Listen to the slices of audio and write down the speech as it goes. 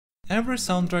Every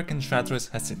soundtrack in Shatris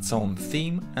has its own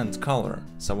theme and color,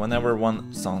 so whenever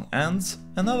one song ends,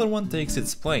 another one takes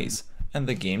its place, and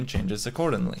the game changes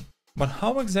accordingly. But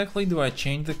how exactly do I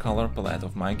change the color palette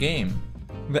of my game?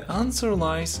 The answer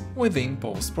lies within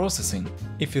post-processing.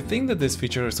 If you think that this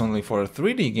feature is only for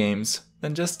 3D games,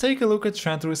 then just take a look at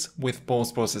Shatris with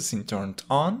post-processing turned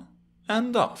on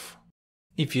and off.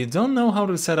 If you don't know how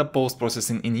to set up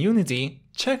post-processing in Unity,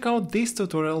 check out this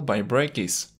tutorial by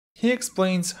Breakis. He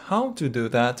explains how to do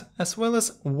that as well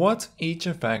as what each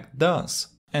effect does.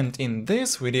 And in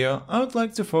this video, I would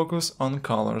like to focus on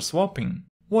color swapping.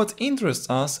 What interests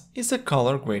us is a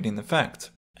color grading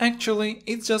effect. Actually,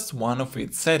 it's just one of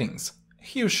its settings,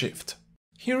 hue shift.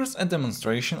 Here's a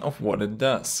demonstration of what it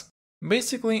does.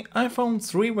 Basically, I found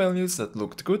 3 values that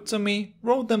looked good to me,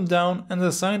 wrote them down and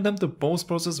assigned them to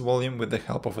post-process volume with the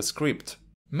help of a script.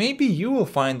 Maybe you will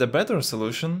find a better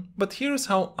solution, but here's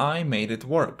how I made it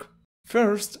work.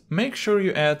 First, make sure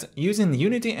you add using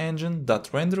Unity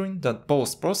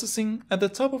engine.rendering.postprocessing at the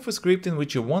top of a script in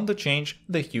which you want to change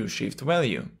the hue shift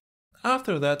value.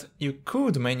 After that, you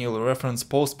could manually reference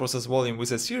post-process volume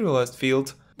with a serialized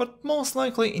field, but most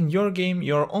likely in your game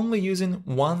you're only using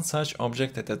one such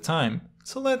object at a time,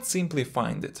 so let's simply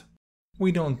find it.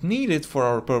 We don't need it for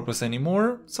our purpose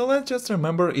anymore, so let's just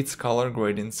remember its color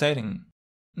grading setting.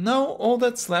 Now all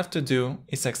that's left to do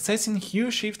is accessing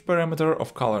hue shift parameter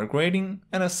of color grading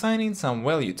and assigning some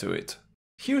value to it.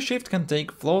 Hue shift can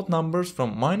take float numbers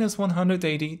from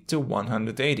 -180 to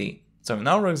 180. So in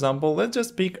our example, let's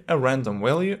just pick a random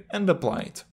value and apply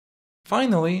it.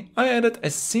 Finally, I added a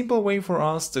simple way for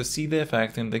us to see the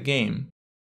effect in the game.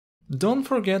 Don't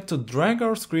forget to drag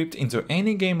our script into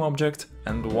any game object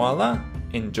and voila,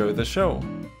 enjoy the show!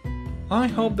 I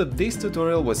hope that this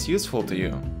tutorial was useful to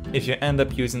you. If you end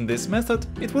up using this method,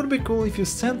 it would be cool if you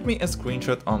sent me a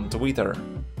screenshot on Twitter.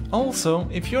 Also,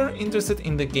 if you're interested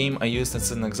in the game I used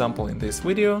as an example in this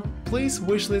video, please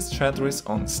wishlist Shatris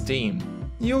on Steam.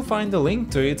 You'll find a link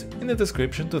to it in the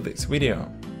description to this video.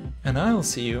 And I'll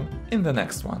see you in the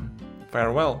next one.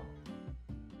 Farewell!